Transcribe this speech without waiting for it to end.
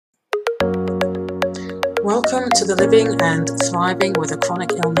Welcome to the Living and Thriving with a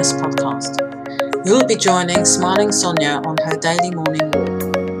Chronic Illness podcast. You'll be joining Smiling Sonia on her daily morning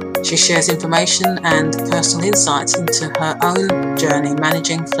walk. She shares information and personal insights into her own journey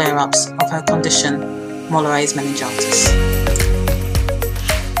managing flare-ups of her condition, Molleray's meningitis.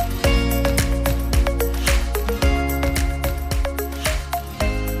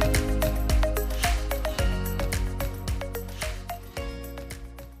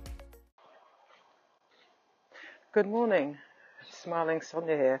 Good morning, Smiling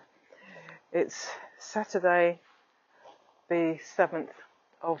Sonia here. It's Saturday the 7th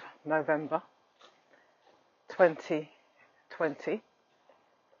of November 2020.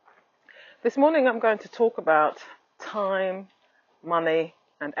 This morning I'm going to talk about time, money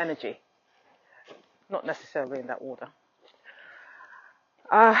and energy. Not necessarily in that order.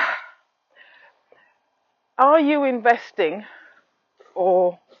 Are you investing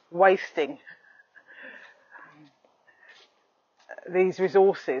or wasting these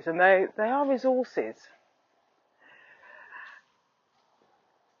resources? And they are resources.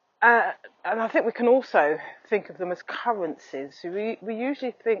 And I think we can also think of them as currencies. We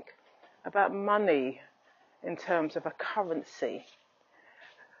usually think about money in terms of a currency.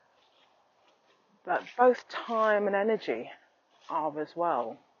 But both time and energy are as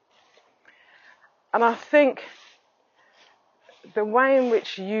well. And I think the way in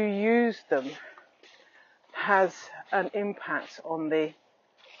which you use them has an impact on the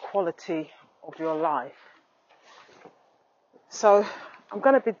quality of your life. So I'm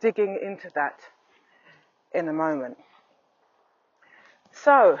going to be digging into that in a moment.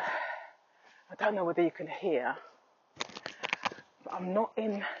 So, I don't know whether you can hear, but I'm not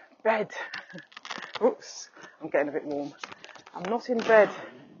in bed. Oops, I'm getting a bit warm. I'm not in bed.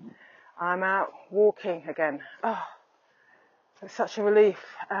 I'm out walking again. Oh, it's such a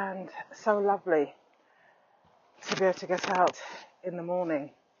relief and so lovely to be able to get out in the morning.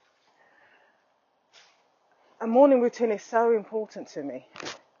 A morning routine is so important to me,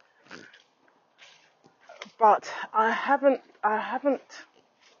 but I haven't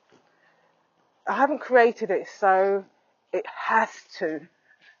created it so it has to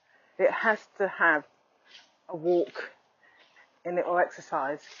have a walk in it or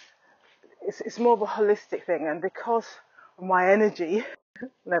exercise. It's more of a holistic thing, and because of my energy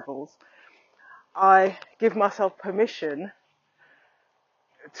levels, I give myself permission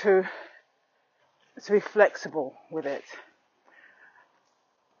to be flexible with it.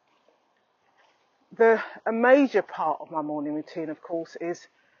 A major part of my morning routine, of course, is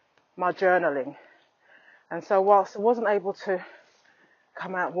my journaling. And so whilst I wasn't able to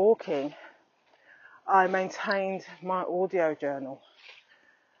come out walking, I maintained my audio journal.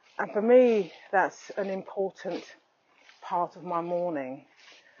 And for me, that's an important part of my morning.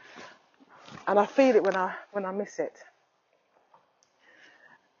 And I feel it when I miss it.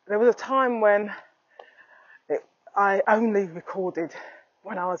 There was a time when I only recorded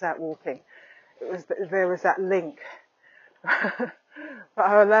when I was out walking. There was that link. But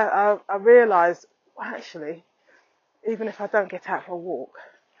I realised, well, actually, even if I don't get out for a walk,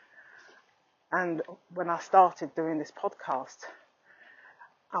 and when I started doing this podcast,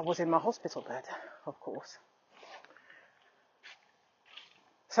 I was in my hospital bed, of course.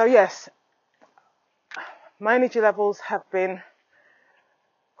 So yes, my energy levels have been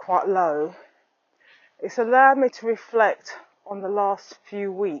quite low. It's allowed me to reflect on the last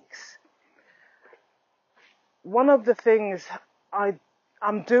few weeks. One of the things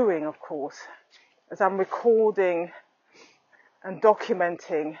I'm doing, of course, is I'm recording and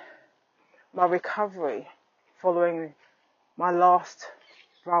documenting my recovery following my last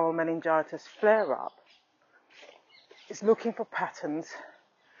viral meningitis flare-up. It's looking for patterns,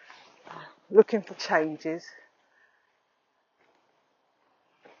 looking for changes.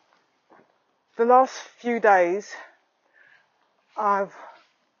 The last few days, although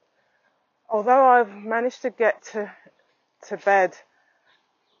I've managed to get to bed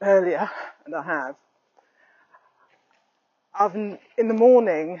earlier than I have, in the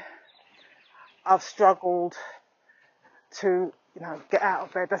morning, I've struggled to, get out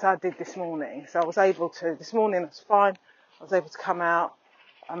of bed as I did this morning. So I was able to, this morning it was fine. I was able to come out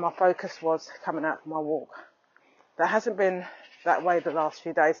and my focus was coming out for my walk. That hasn't been that way the last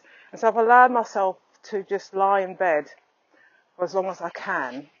few days. And so I've allowed myself to just lie in bed for as long as I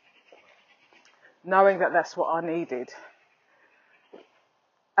can, knowing that that's what I needed.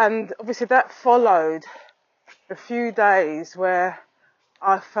 And obviously that followed a few days where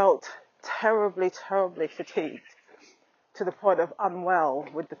I felt terribly, terribly fatigued to the point of unwell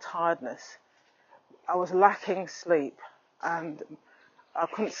with the tiredness. I was lacking sleep and I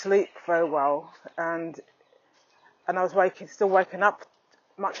couldn't sleep very well, and and I was still waking up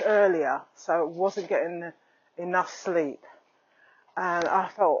much earlier, so I wasn't getting enough sleep, and I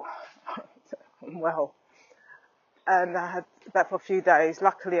felt unwell. And I had that for a few days.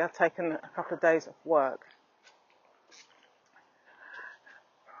 Luckily, I've taken a couple of days off work.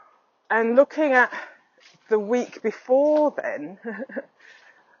 And looking at the week before then,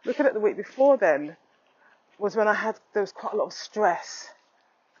 was when there was quite a lot of stress.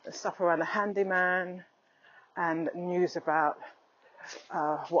 There's stuff around the handyman and news about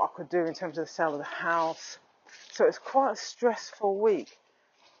what I could do in terms of the sale of the house. So it's quite a stressful week.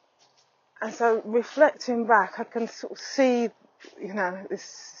 And so reflecting back, I can sort of see, this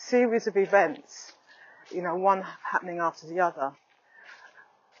series of events, one happening after the other.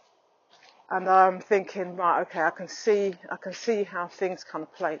 And I'm thinking, right, okay, I can see how things kind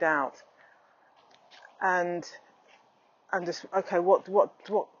of played out. And just, okay, what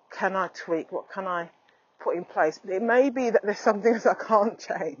can I tweak? What can I put in place? It may be that there's some things I can't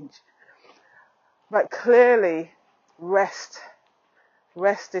change. But clearly, rest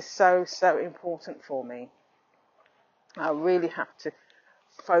is so important for me. I really have to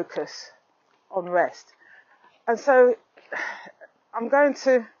focus on rest. And so I'm going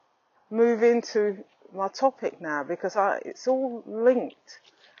to move into my topic now, because it's all linked.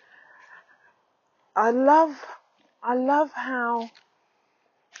 I love how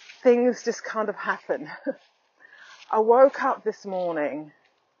things just kind of happen. I woke up this morning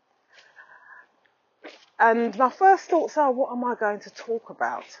and my first thoughts are, what am I going to talk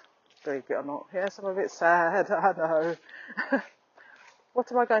about? Believe it or not. Yeah, some of it's sad, I know.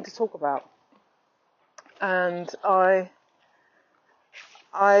 What am I going to talk about? And I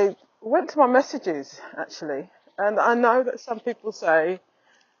went to my messages, actually, and I know that some people say,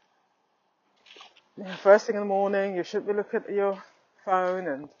 first thing in the morning, you shouldn't be looking at your phone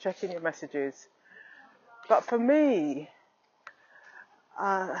and checking your messages. But for me,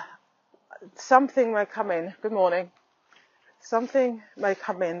 something may come in, good morning, something may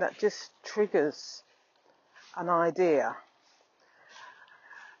come in that just triggers an idea.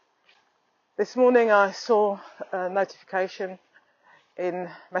 This morning I saw a notification in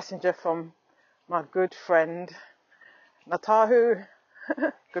Messenger from my good friend, Natahu,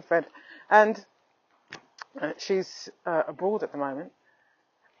 good friend, and she's abroad at the moment.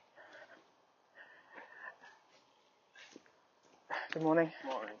 Good morning.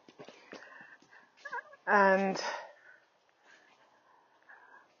 Morning. And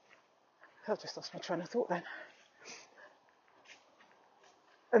I just lost my train of thought then.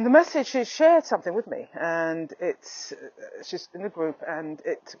 And the message, she shared something with me, and she's in the group, and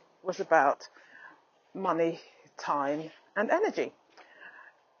it was about money, time, and energy.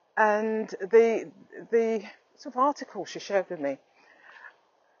 And the sort of article she shared with me,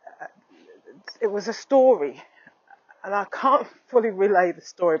 it was a story, and I can't fully relay the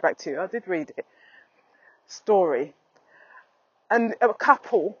story back to you. I did read it. Story. And a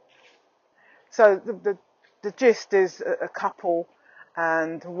couple, so the gist is a couple,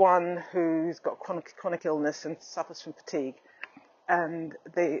 and one who's got chronic illness and suffers from fatigue, and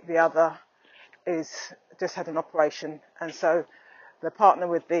the other is just had an operation, and so the partner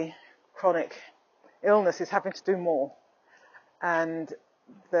with the chronic illness is having to do more, and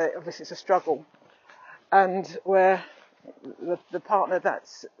obviously it's a struggle, and where the partner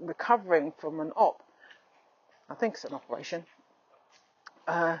that's recovering from an I think it's an operation,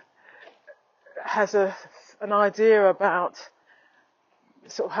 has an idea about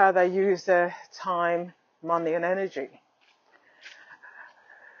sort of how they use their time, money and energy.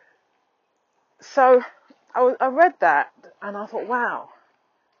 So I read that and I thought, wow,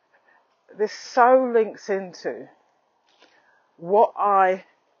 this so links into what I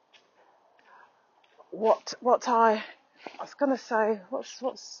was going to say,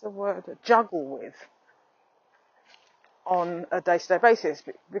 what's the word, juggle with on a day-to-day basis,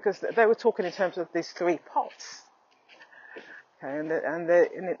 because they were talking in terms of these 3 pots. Okay, and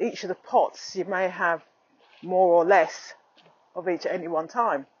in each of the pots you may have more or less of each at any one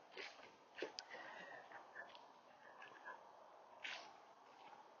time.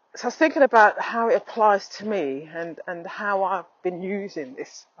 So I was thinking about how it applies to me and how I've been using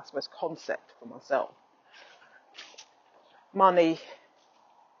this, I suppose, concept for myself. Money,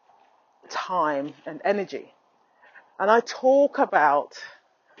 time and energy. And I talk about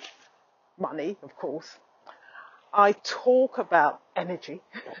money, of course. I talk about energy.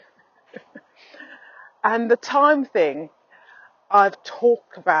 And the time thing I've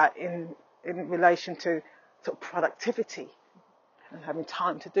talked about in relation to sort of productivity and having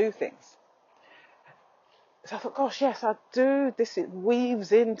time to do things. So I thought, gosh, yes, I do this. It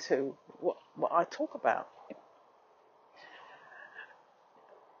weaves into what I talk about.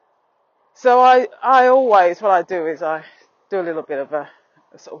 So I always, what I do is I do a little bit of a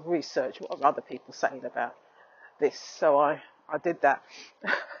sort of research, what are other people saying about this. So I did that.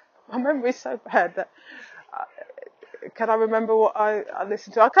 My memory is so bad that, can I remember what I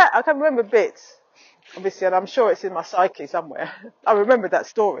listened to? I can remember bits, obviously, and I'm sure it's in my psyche somewhere. I remember that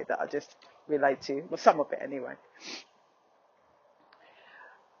story that I just relayed to you, well, some of it anyway.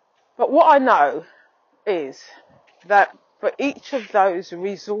 But what I know is that for each of those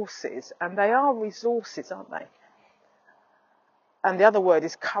resources, and they are resources, aren't they? And the other word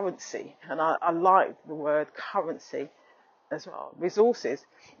is currency, and I like the word currency as well. Resources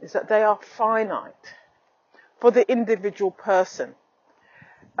is that they are finite for the individual person.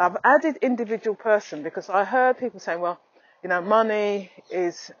 I've added individual person because I heard people saying, well, money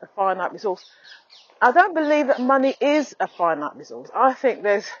is a finite resource. I don't believe that money is a finite resource. I think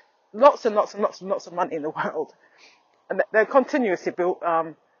there's lots and lots and lots and lots of money in the world, and they're continuously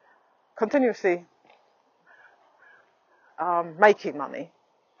making money,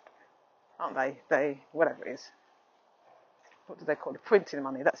 aren't they? Whatever it is. What do they call it? Printing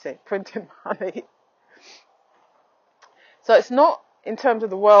money. That's it. Printing money. So it's not, in terms of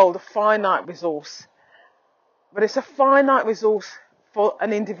the world, a finite resource, but it's a finite resource for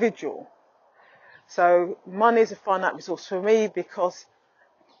an individual. So money is a finite resource for me because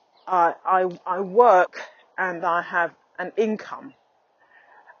I work and I have an income,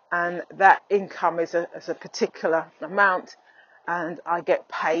 and that income is a particular amount, and I get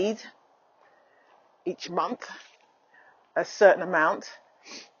paid each month a certain amount,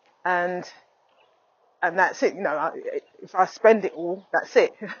 and that's it. If I spend it all, that's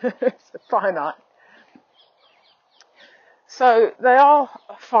it. It's finite. So they are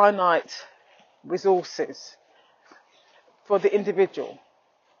finite resources for the individual.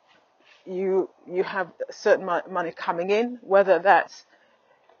 You have a certain money coming in, whether that's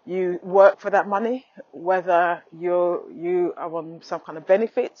you work for that money, whether you are on some kind of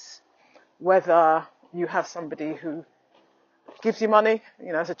benefits, whether you have somebody who gives you money.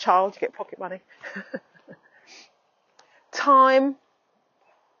 As a child, you get pocket money. Time,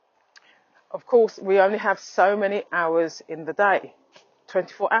 of course, we only have so many hours in the day,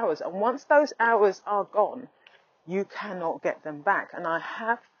 24 hours. And once those hours are gone, you cannot get them back. And I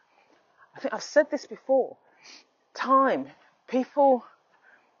think I've said this before. Time. People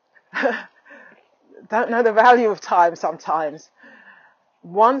don't know the value of time sometimes.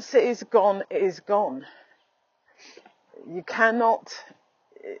 Once it is gone, it is gone. You cannot,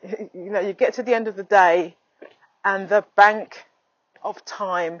 you get to the end of the day and the bank of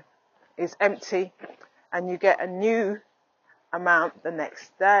time is empty, and you get a new amount the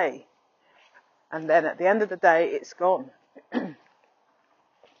next day. And then at the end of the day, it's gone. And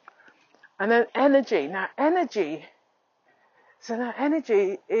then energy. Now energy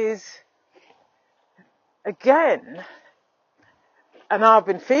is, again, and I've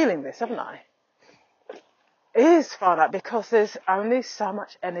been feeling this, haven't I? Is finite because there's only so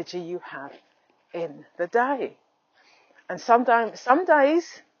much energy you have in the day. And some days,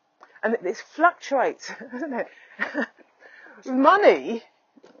 and it fluctuates, doesn't it? Money,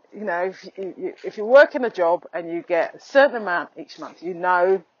 if you work in a job and you get a certain amount each month, you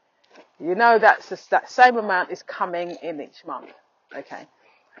know that same amount is coming in each month. Okay,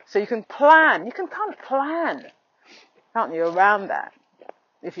 so you can plan. You can kind of plan, can't you, around that,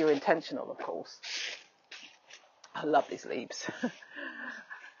 if you're intentional, of course. I love these leaves.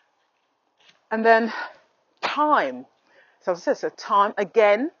 And then time. So as I said, time,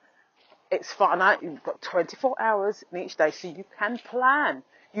 again, it's finite. You've got 24 hours in each day, so you can plan.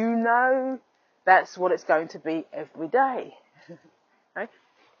 That's what it's going to be every day. Okay?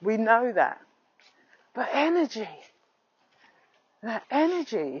 We know that. But energy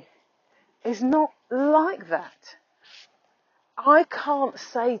is not like that. I can't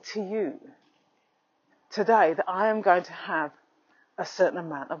say to you today that I am going to have a certain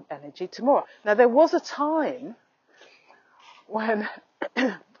amount of energy tomorrow. Now, there was a time when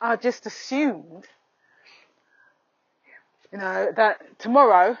I just assumed, that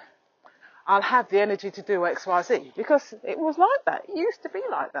tomorrow I'll have the energy to do X, Y, Z, because it was like that. It used to be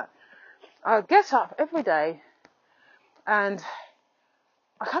like that. I'd get up every day and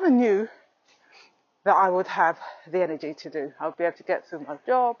I kind of knew that I would have the energy to do. I would be able to get through my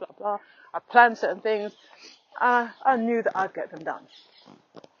job, blah, blah. I planned certain things. I knew that I'd get them done.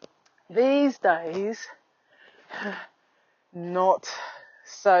 These days, not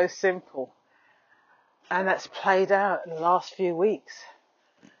so simple. And that's played out in the last few weeks.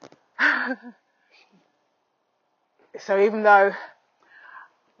 So even though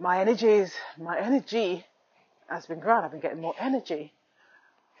my energy has been growing, I've been getting more energy.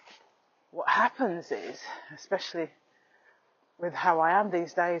 happens is, especially with how I am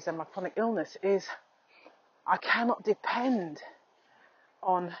these days and my chronic illness, is I cannot depend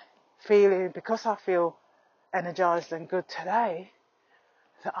on feeling, because I feel energized and good today,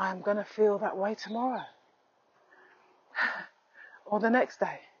 that I'm going to feel that way tomorrow or the next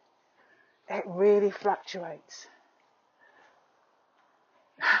day. It really fluctuates.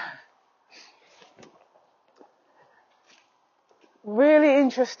 Really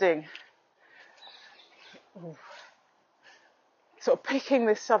interesting. Sort of picking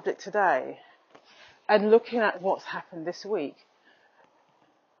this subject today and looking at what's happened this week.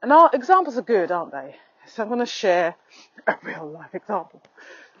 And our examples are good, aren't they? So I'm going to share a real life example.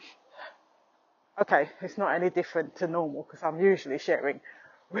 Okay, it's not any different to normal because I'm usually sharing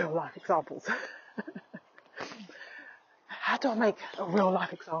real life examples. How do I make a real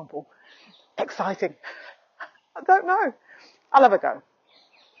life example exciting? I don't know. I'll have a go.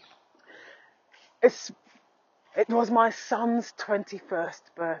 It was my son's 21st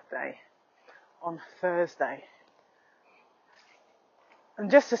birthday on Thursday. And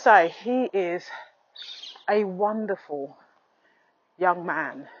just to say, he is a wonderful young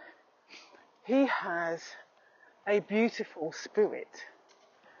man. He has a beautiful spirit.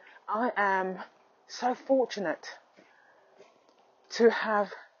 I am so fortunate to have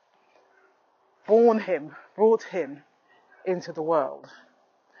brought him into the world,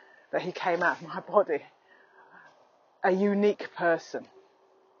 that he came out of my body, a unique person.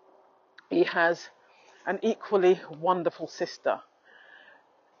 He has an equally wonderful sister,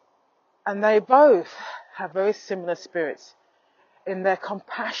 and they both have very similar spirits in their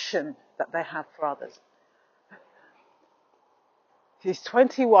compassion that they have for others. He's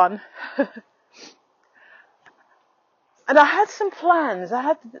 21 and I had some plans.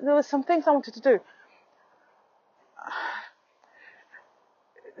 There were some things I wanted to do.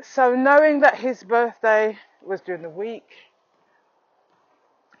 So knowing that his birthday was during the week,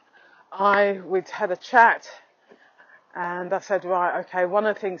 we'd had a chat, and I said, right, okay, one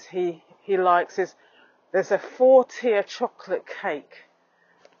of the things he likes is there's a 4-tier chocolate cake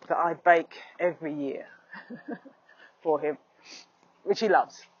that I bake every year for him, which he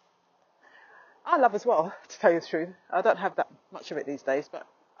loves. I love as well, to tell you the truth. I don't have that much of it these days, but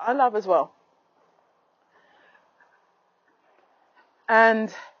I love as well.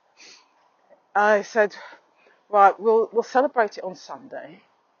 And I said, right, we'll celebrate it on Sunday.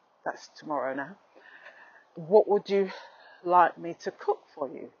 That's tomorrow now. What would you like me to cook for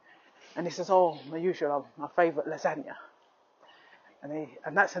you? And he says, oh, my usual, my favourite lasagna. And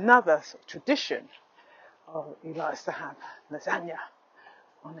that's another sort of tradition. Oh, he likes to have lasagna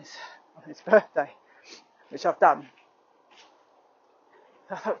on his birthday, which I've done.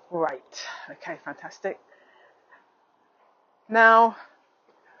 So I thought, great, okay, fantastic. Now,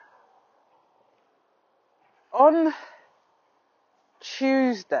 on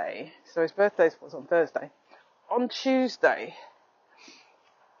Tuesday, so his birthday was on Thursday. On Tuesday,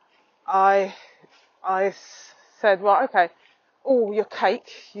 I said, well, okay, oh, your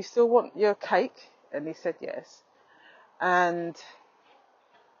cake, you still want your cake? And he said yes. And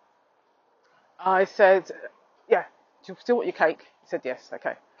I said, yeah, do you still want your cake? He said yes,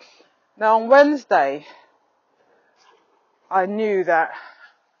 okay. Now on Wednesday, I knew that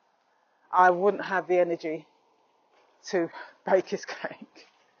I wouldn't have the energy to bake his cake.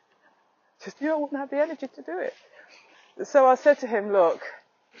 Just I wouldn't have the energy to do it. So I said to him, look,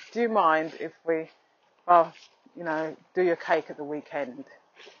 do you mind if we, do your cake at the weekend?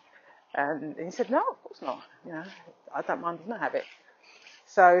 And he said, no, of course not. I don't mind, not have it.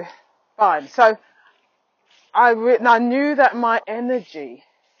 So, fine. So, I knew that my energy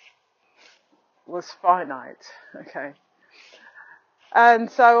was finite. Okay.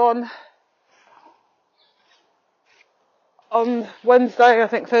 And so on Wednesday, I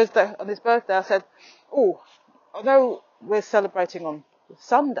think Thursday, on his birthday, I said, oh, although we're celebrating on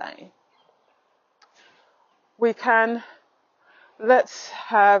Sunday, let's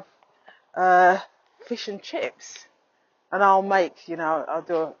have fish and chips. And I'll make, I'll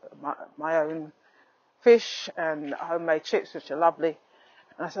do my own fish and homemade chips, which are lovely.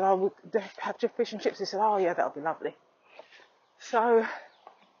 And I said, oh, we'll have fish and chips. He said, oh yeah, that'll be lovely. So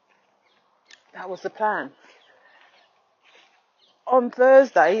that was the plan. On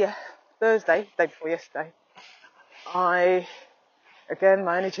Thursday, day before yesterday, my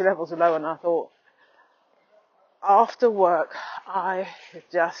energy levels were low, and I thought, after work, I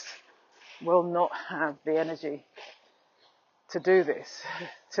just will not have the energy to do this.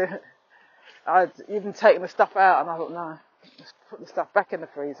 I'd even taken the stuff out, and I thought, no, just put the stuff back in the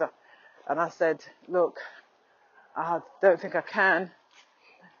freezer. And I said, look, I don't think I can.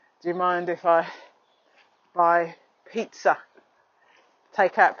 do you mind if I buy pizza,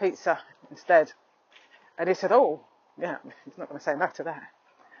 take out pizza instead? And he said, oh, yeah, he's not going to say no to that.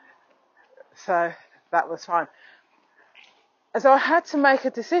 So that was fine. And so I had to make a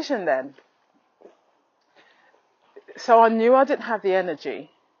decision then. So I knew I didn't have the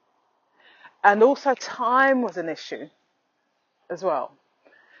energy. And also time was an issue as well.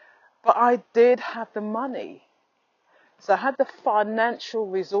 But I did have the money. So I had the financial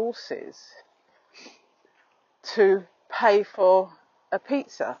resources to pay for a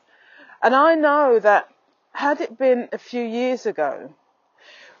pizza. And I know that had it been a few years ago,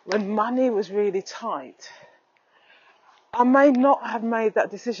 when money was really tight, I may not have made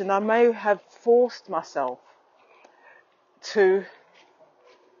that decision. I may have forced myself to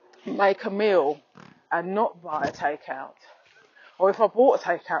make a meal and not buy a takeout. Or if I bought a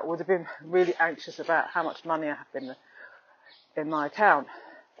takeout, I would have been really anxious about how much money I have in my account.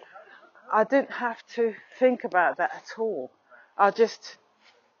 I didn't have to think about that at all. I just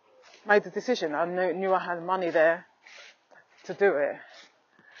made the decision. I knew I had money there to do it.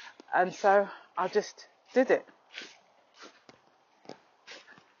 And so I just did it.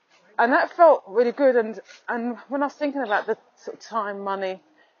 And that felt really good. And when I was thinking about the sort of time, money,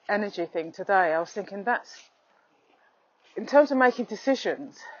 energy thing today, I was thinking that's, in terms of making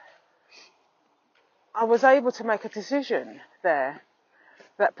decisions, I was able to make a decision there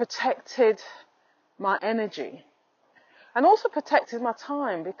that protected my energy and also protected my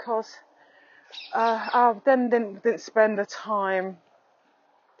time, because I then didn't spend the time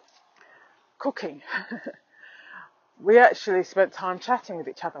cooking. We actually spent time chatting with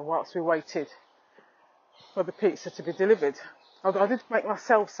each other whilst we waited for the pizza to be delivered. Although I did make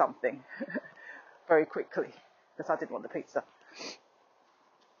myself something very quickly because I didn't want the pizza.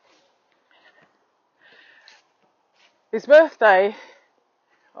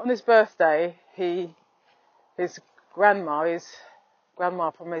 On his birthday, his grandma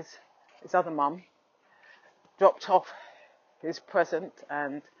from his other mum, dropped off his present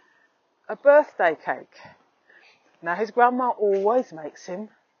and a birthday cake. Now his grandma always makes him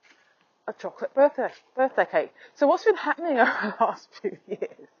a chocolate birthday cake. So what's been happening over the last few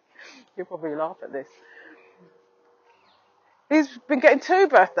years? You'll probably laugh at this. He's been getting 2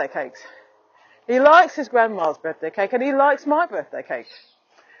 birthday cakes. He likes his grandma's birthday cake and he likes my birthday cake.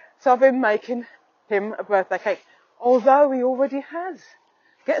 So I've been making him a birthday cake, although he already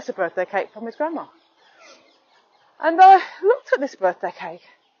gets a birthday cake from his grandma. And I looked at this birthday cake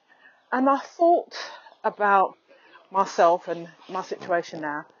and I thought about myself and my situation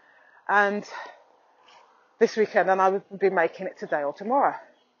now, and this weekend, and I would be making it today or tomorrow.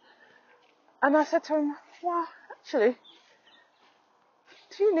 And I said to him, well, actually,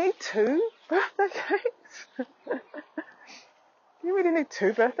 do you need 2 birthday cakes? Do you really need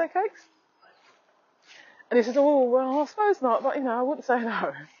 2 birthday cakes? And he said, oh, well, I suppose not, but, I wouldn't say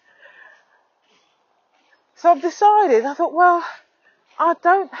no. So I've decided, I thought, well, I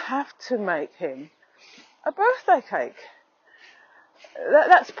don't have to make him a birthday cake.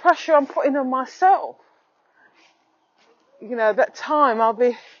 That's pressure I'm putting on myself. That time, I'll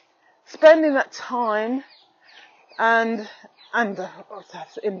be spending that time and also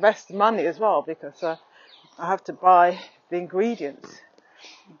have to invest money as well, because I have to buy the ingredients,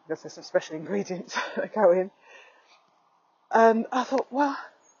 because there's some special ingredients that go in. And I thought, well,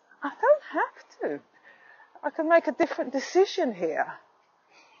 I don't have to. I can make a different decision here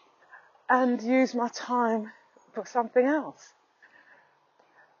and use my time for something else.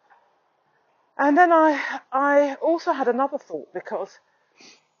 And then I also had another thought, because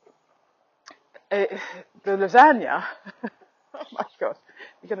the lasagna, oh my gosh,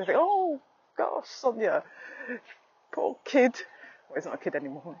 you're going to think, oh gosh, Sonia, poor kid. Well, he's not a kid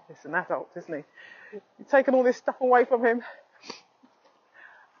anymore, he's an adult, isn't he? You've taken all this stuff away from him.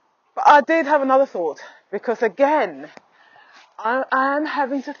 But I did have another thought, because again, I am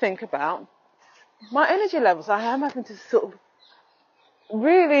having to think about my energy levels. I am having to sort of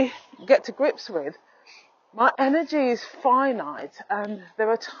really get to grips with my energy is finite, and there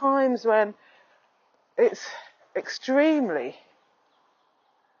are times when it's extremely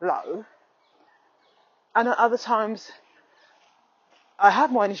low, and at other times I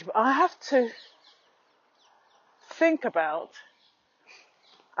have more energy, but I have to think about,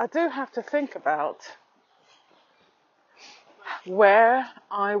 where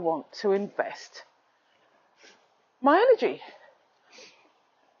I want to invest my energy.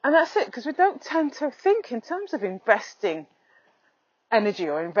 And that's it, because we don't tend to think in terms of investing energy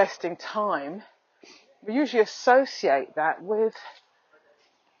or investing time. We usually associate that with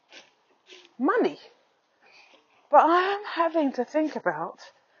money. But I am having to think about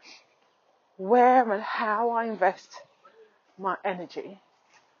where and how I invest my energy,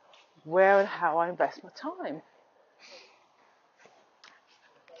 where and how I invest my time.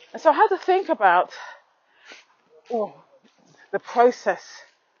 And so I had to think about the process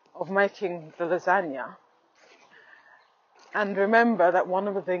of making the lasagna, and remember that one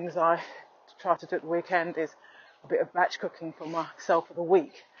of the things I try to do at the weekend is a bit of batch cooking for myself for the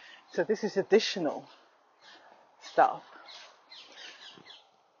week. So this is additional stuff.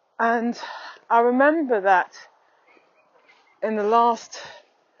 And I remember that in the last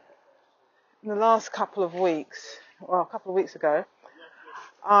couple of weeks, well, a couple of weeks ago,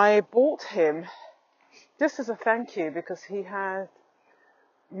 I bought him, just as a thank you, because he had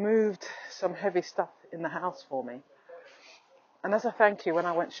moved some heavy stuff in the house for me. And as a thank you, when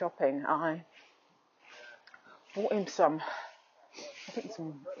I went shopping, I bought him some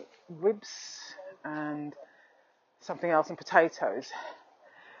ribs and something else, and potatoes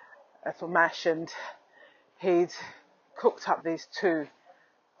for mash, and he'd cooked up these two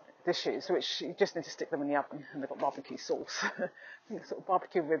dishes, which you just need to stick them in the oven, and they've got barbecue sauce. I think sort of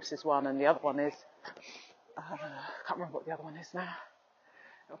barbecue ribs is one, and the other one is, I can't remember what the other one is now.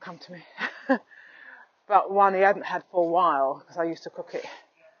 It'll come to me. But one he hadn't had for a while, because I used to cook it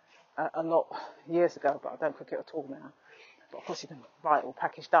a lot years ago, but I don't cook it at all now. But of course you can buy it all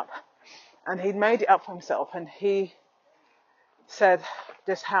packaged up. And he'd made it up for himself, and he said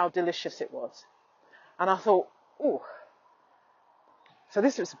just how delicious it was. And I thought, ooh. So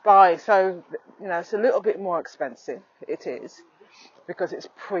this was so, it's a little bit more expensive. It is, because it's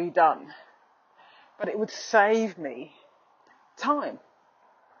pre-done. But it would save me time.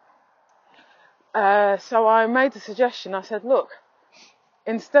 So I made the suggestion. I said, look,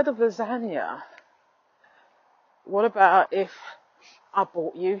 instead of lasagna, what about if I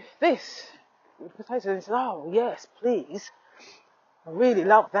bought you this with potatoes? And he said, oh, yes, please. I really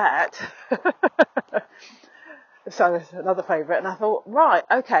love that. So it's another favourite. And I thought, right,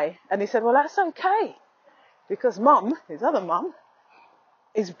 okay. And he said, well, that's okay, because Mum, his other mum,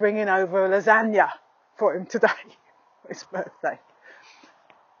 is bringing over a lasagna for him today, for his birthday.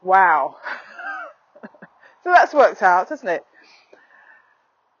 Wow. So that's worked out, hasn't it?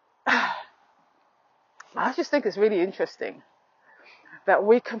 I just think it's really interesting that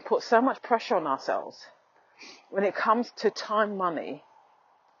we can put so much pressure on ourselves when it comes to time, money,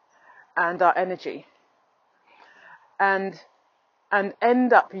 and our energy, and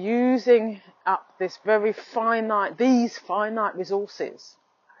end up using up these finite resources,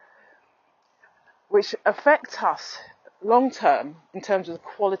 which affect us long term in terms of the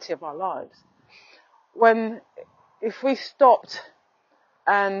quality of our lives. When, if we stopped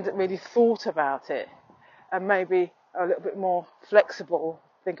and really thought about it, and maybe a little bit more flexible,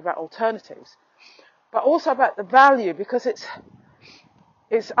 think about alternatives, but also about the value, because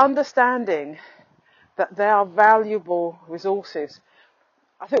it's understanding that they are valuable resources.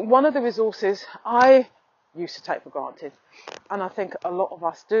 I think one of the resources I used to take for granted, and I think a lot of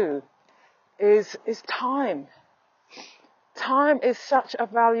us do, is time. Time is such a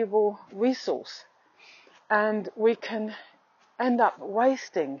valuable resource, and we can end up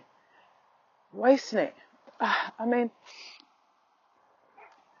wasting it. I mean,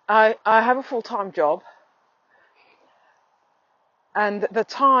 I have a full-time job, and the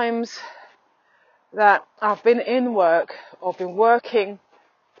times that I've been in work or been working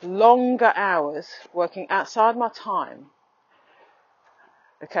longer hours, working outside my time,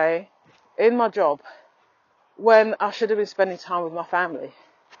 okay, in my job, when I should have been spending time with my family.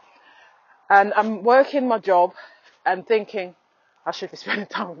 And I'm working my job and thinking I should be spending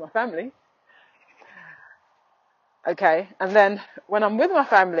time with my family. Okay, and then when I'm with my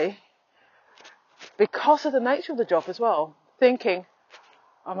family, because of the nature of the job as well, thinking,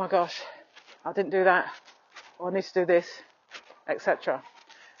 oh my gosh, I didn't do that, or I need to do this, etc.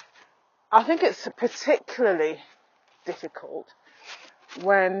 I think it's particularly difficult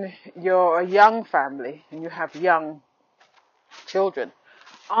when you're a young family and you have young children.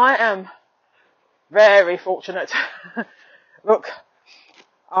 I am very fortunate. Look,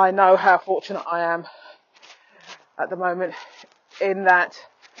 I know how fortunate I am at the moment, in that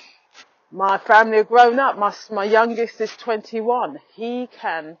my family have grown up. My youngest is 21. He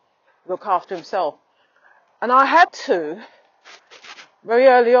can look after himself. And I had to, very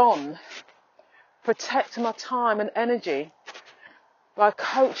early on, protect my time and energy by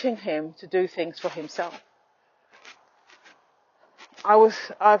coaching him to do things for himself.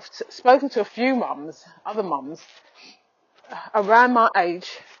 I've spoken to a few other mums, around my age,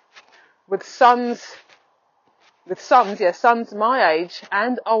 with sons my age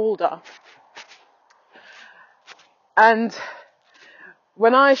and older. And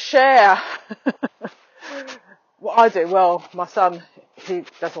when I share what I do, well, my son, he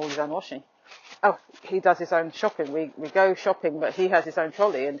does all his own washing. Oh, he does his own shopping. We go shopping, but he has his own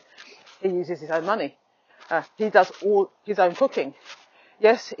trolley and he uses his own money. He does all his own cooking.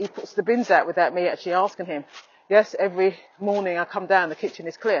 Yes, he puts the bins out without me actually asking him. Yes, every morning I come down, the kitchen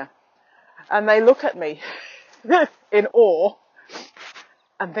is clear. And they look at me in awe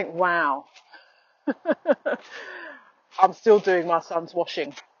and think, wow, I'm still doing my son's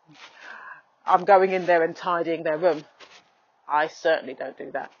washing. I'm going in there and tidying their room. I certainly don't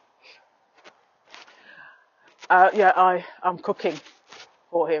do that. I'm cooking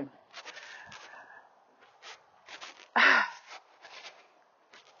for him.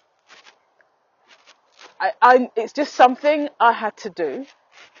 It's just something I had to do.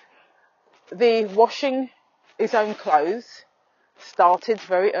 The washing his own clothes started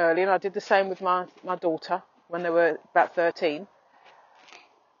very early, and I did the same with my daughter when they were about 13.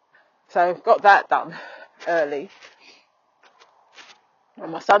 So got that done early.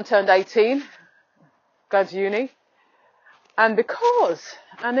 When my son turned 18, going to uni, and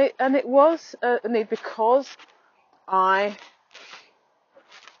it was a need because I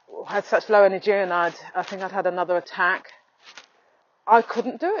had such low energy, and I think I'd had another attack. I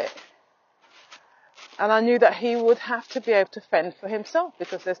couldn't do it. And I knew that he would have to be able to fend for himself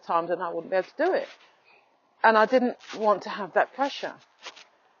because there's times when I wouldn't be able to do it. And I didn't want to have that pressure.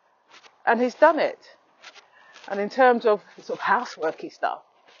 And he's done it. And in terms of sort of houseworky stuff,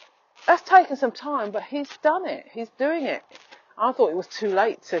 that's taken some time, but he's done it. He's doing it. I thought it was too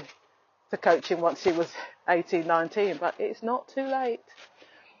late to coach him once he was 18, 19, but it's not too late.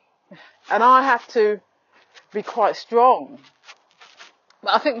 And I have to be quite strong.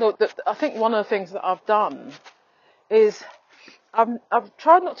 But I think one of the things that I've done is I've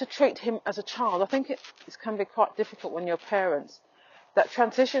tried not to treat him as a child. I think it can be quite difficult when you're parents, that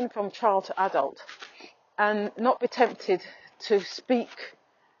transition from child to adult, and not be tempted to speak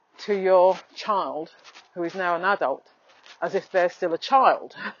to your child, who is now an adult, as if they're still a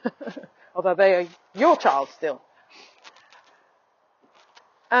child, although they are your child still.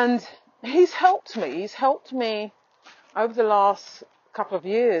 And he's helped me. He's helped me over the last couple of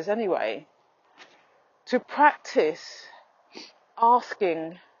years anyway, to practice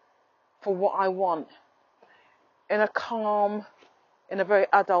asking for what I want in a calm, in a very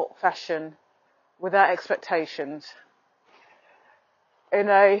adult fashion, without expectations, in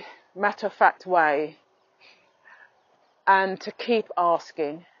a matter-of-fact way, and to keep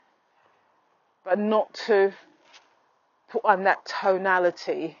asking, but not to put on that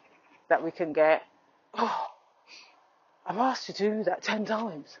tonality that we can get. Oh, I've asked you to do that 10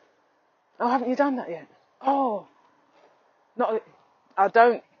 times. Oh, haven't you done that yet? Oh, not. I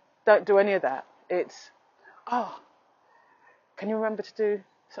don't do any of that. It's, oh, can you remember to do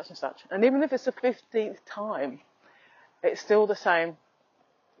such and such? And even if it's the 15th time, it's still the same.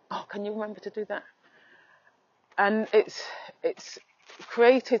 Oh, can you remember to do that? And it's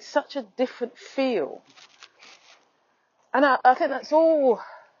created such a different feel. And I think that's all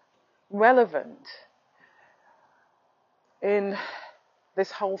relevant in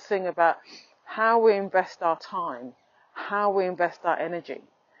this whole thing about how we invest our time, how we invest our energy,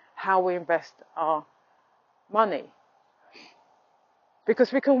 how we invest our money.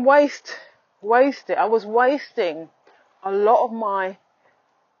 Because we can waste it. I was wasting a lot of my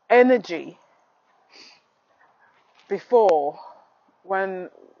energy before when,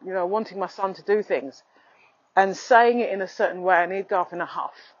 wanting my son to do things and saying it in a certain way, and he'd go off in a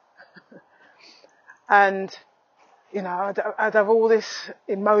huff. And I'd have all this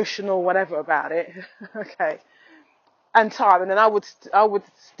emotional whatever about it, okay, and time, and then I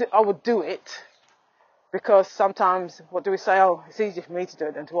would do it, because sometimes, what do we say? Oh, it's easier for me to do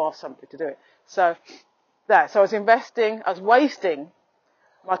it than to ask somebody to do it. So I was wasting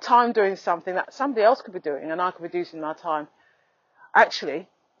my time doing something that somebody else could be doing, and I could be using my time actually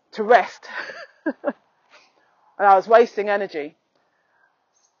to rest. And I was wasting energy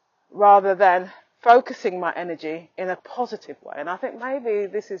rather than focusing my energy in a positive way. And I think maybe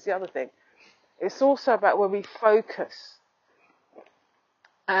this is the other thing. It's also about where we focus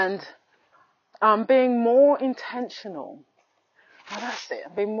and being more intentional. Oh, that's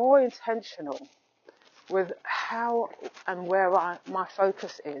it. Being more intentional with how and where my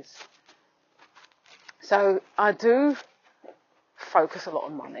focus is. So I do focus a lot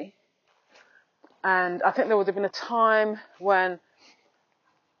on money. And I think there would have been a time when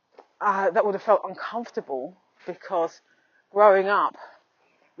that would have felt uncomfortable, because growing up,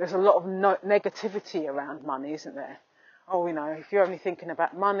 there's a lot of negativity around money, isn't there? Oh, if you're only thinking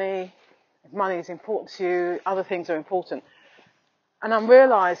about money, if money is important to you, other things are important. And I'm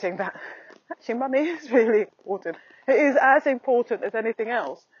realizing that actually money is really important. It is as important as anything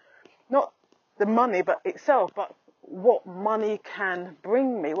else. Not the money but itself, but what money can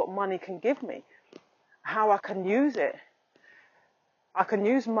bring me, what money can give me, how I can use it. I can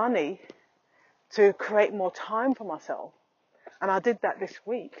use money to create more time for myself. And I did that this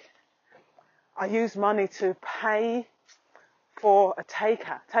week. I used money to pay for a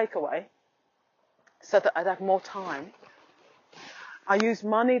takeaway so that I'd have more time. I used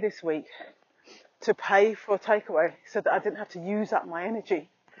money this week to pay for a takeaway so that I didn't have to use up my energy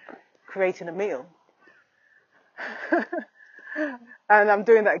creating a meal. And I'm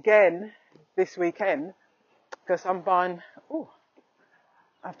doing that again this weekend because I'm buying,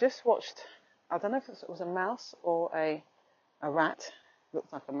 I've just watched, I don't know if it was a mouse or a rat.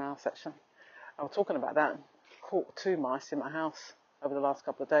 Looks like a mouse actually. I was talking about that. Caught 2 mice in my house over the last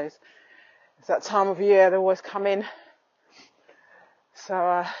couple of days. It's that time of year, they always come in.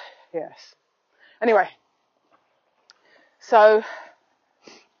 So, yes. Anyway, so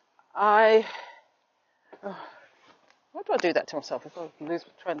why do I do that to myself? If I lose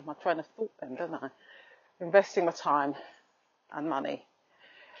my train of thought then, don't I? Investing my time and money.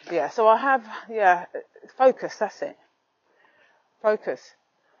 Yeah, so I have, focus, that's it. Focus.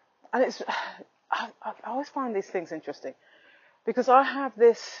 And I always find these things interesting because I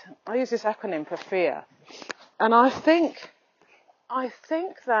use this acronym for fear. And I think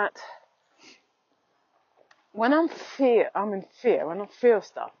that when I'm in fear, when I feel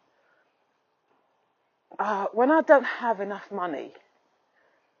stuff, when I don't have enough money,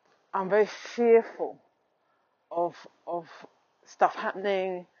 I'm very fearful of stuff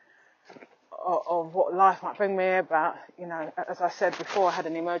happening, of what life might bring me about. You know, as I said before, I had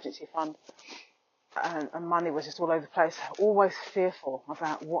an emergency fund and money was just all over the place. Always fearful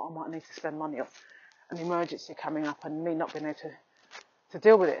about what I might need to spend money on. An emergency coming up and me not being able to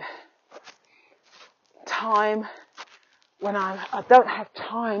deal with it. Time, when I don't have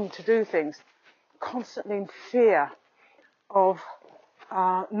time to do things, constantly in fear of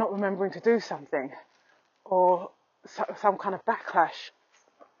not remembering to do something or some kind of backlash.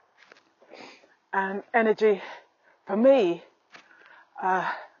 And energy, for me,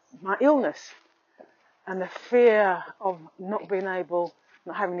 my illness and the fear of not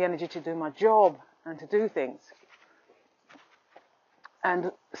having the energy to do my job and to do things.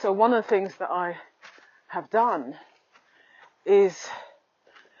 And so one of the things that I have done is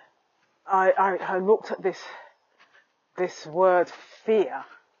I looked at this word fear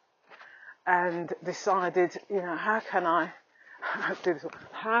and decided, how can I do this?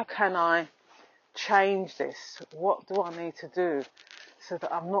 How can I change this? What do I need to do so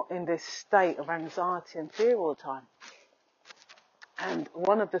that I'm not in this state of anxiety and fear all the time? And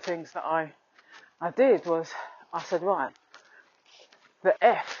one of the things that I did was I said, right, the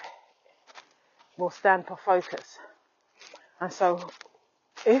F will stand for focus. And so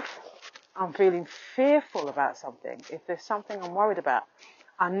if I'm feeling fearful about something, if there's something I'm worried about,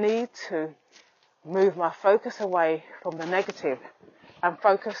 I need to move my focus away from the negative and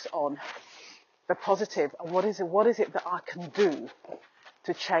focus on the positive. And what is it that I can do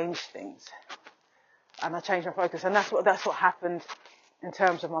to change things? And I changed my focus, and that's what happened in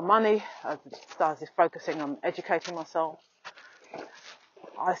terms of my money. I started focusing on educating myself.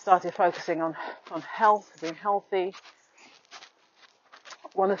 I started focusing on health, being healthy.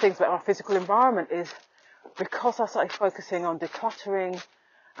 One of the things about my physical environment is because I started focusing on decluttering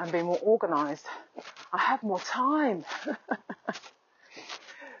and being more organised, I have more time.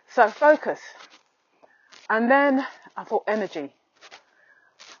 So focus. And then I thought energy.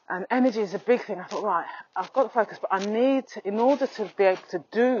 And energy is a big thing. I thought, right, I've got to focus, but I need to, in order to be able to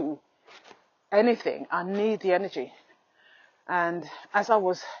do anything, I need the energy. And as I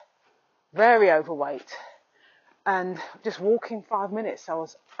was very overweight and just walking 5 minutes, I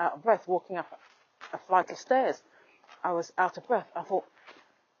was out of breath, walking up a flight of stairs. I was out of breath. I thought,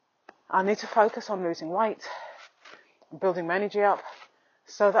 I need to focus on losing weight, building my energy up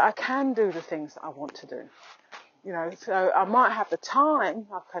so that I can do the things that I want to do. So I might have the time,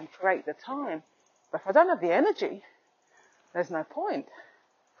 I can create the time, but if I don't have the energy, there's no point.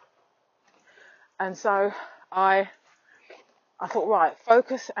 And so I thought, right,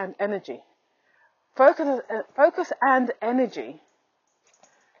 focus and energy. Focus and energy.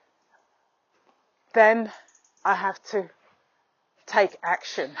 Then I have to take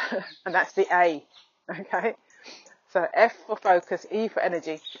action, and that's the A, okay? So F for focus, E for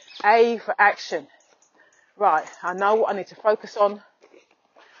energy, A for action. Right, I know what I need to focus on,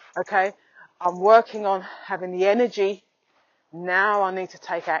 okay? I'm working on having the energy. Now I need to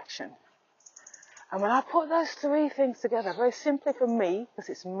take action. And when I put those three things together, very simply for me, because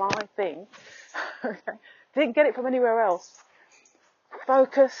it's my thing, didn't get it from anywhere else.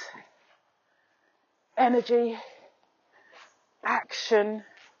 Focus, energy, action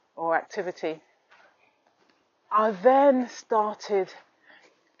or activity. I then started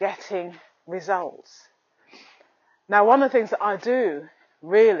getting results. Now, one of the things that I do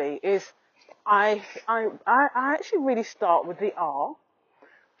really is I actually really start with the R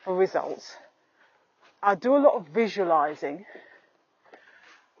for results. I do a lot of visualizing.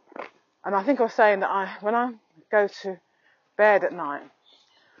 And I think I was saying that when I go to bed at night,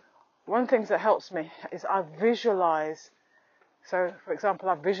 one of the things that helps me is I visualize. So, for example,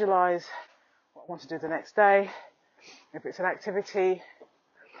 I visualize what I want to do the next day. If it's an activity,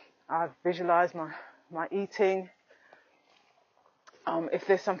 I visualize my eating. If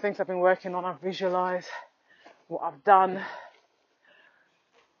there's some things I've been working on, I visualize what I've done.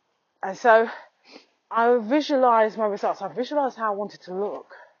 And so I visualize my results. I visualize how I want it to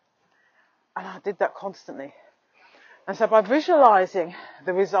look. And I did that constantly. And so by visualizing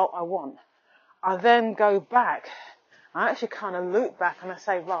the result I want, I then go back. I actually kind of loop back and I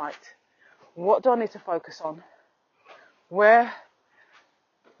say, right, what do I need to focus on? Where,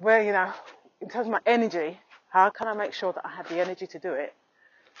 in terms of my energy, how can I make sure that I have the energy to do it?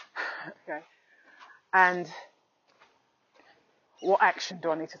 Okay. And what action do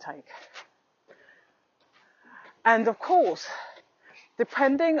I need to take? And of course,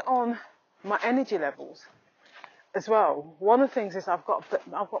 depending on my energy levels as well, one of the things is I've got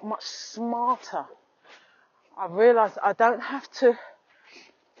much smarter. I've realized I don't have to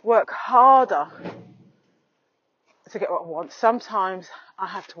work harder to get what I want. Sometimes I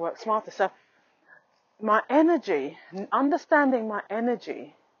have to work smarter. So my energy, understanding my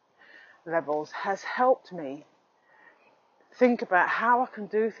energy levels has helped me think about how I can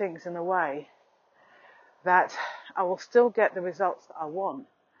do things in a way that I will still get the results that I want,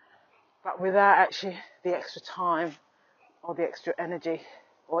 but without actually the extra time or the extra energy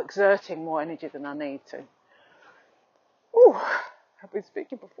or exerting more energy than I need to. Ooh, I've been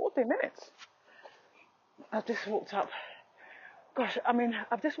speaking for 40 minutes. I've just walked up.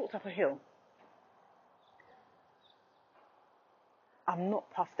 I've just walked up a hill. I'm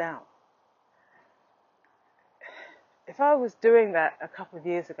not puffed out. If I was doing that a couple of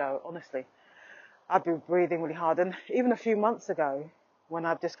years ago, honestly, I'd be breathing really hard. And even a few months ago, when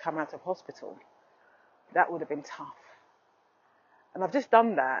I've just come out of hospital, that would have been tough. And I've just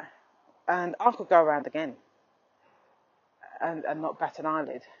done that, and I could go around again and not bat an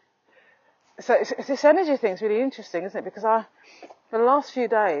eyelid. So this energy thing is really interesting, isn't it? Because for the last few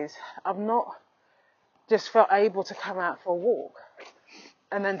days, I've not just felt able to come out for a walk.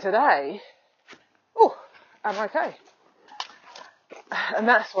 And then today, I'm okay. And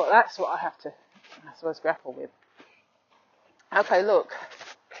that's what I have to, I suppose, grapple with. Okay, look,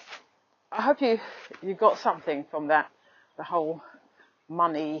 I hope you got something from that, the whole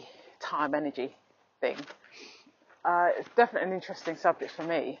money, time, energy thing. It's definitely an interesting subject for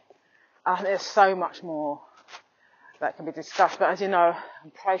me. There's so much more that can be discussed, but as you know,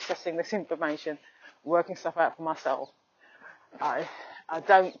 I'm processing this information, working stuff out for myself. I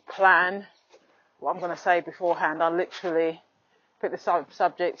don't plan what I'm going to say beforehand. I literally pick the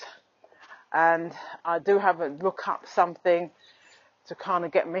subject, and I do have a look up something to kind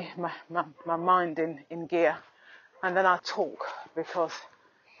of get my mind in gear, and then I talk, because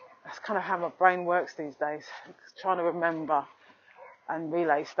that's kind of how my brain works these days. It's trying to remember and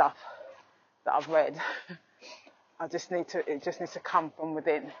relay stuff that I've read. It just needs to come from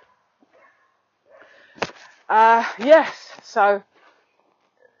within. Yes, so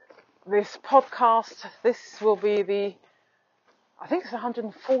this podcast, this will be I think it's the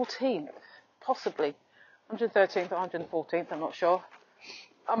 114th, possibly 113th or 114th, I'm not sure.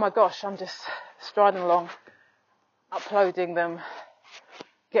 Oh my gosh, I'm just striding along, uploading them,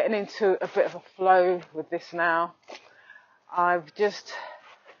 getting into a bit of a flow with this now. I've just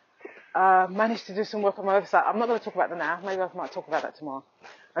managed to do some work on my website. I'm not going to talk about that now. Maybe I might talk about that tomorrow.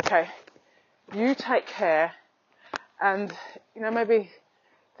 Okay. You take care, and maybe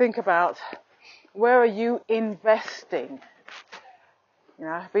think about, where are you investing?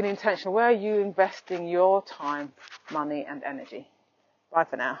 Being intentional. Where are you investing your time, money, and energy? Bye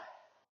for now.